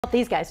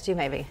These guys too,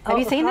 maybe. Have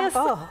you seen this?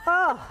 Try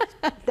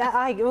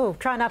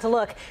not to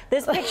look.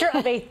 This picture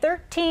of a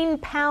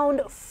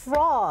 13-pound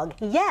frog.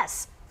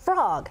 Yes,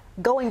 frog,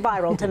 going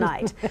viral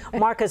tonight.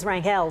 Marcus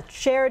Rangel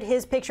shared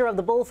his picture of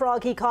the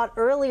bullfrog he caught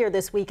earlier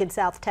this week in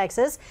South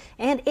Texas,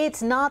 and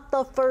it's not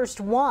the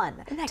first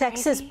one.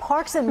 Texas crazy?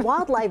 Parks and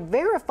Wildlife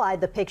verified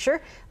the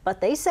picture,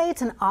 but they say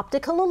it's an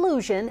optical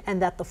illusion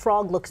and that the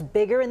frog looks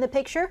bigger in the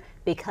picture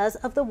because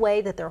of the way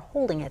that they're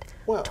holding it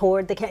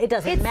toward the camera. It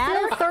doesn't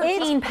matter. It's still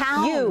 13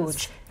 pounds.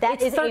 Huge.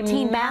 That is a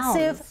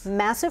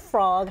massive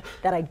frog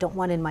that I don't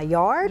want in my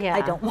yard. Yeah.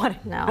 I don't want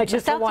it. No. I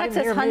just don't want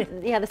it near me.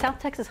 Yeah, the South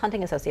Texas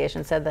Hunting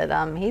Association said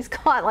that he's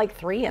caught like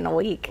 3 in a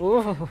week.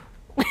 Ooh.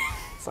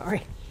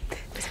 Sorry.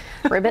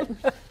 Ribbit.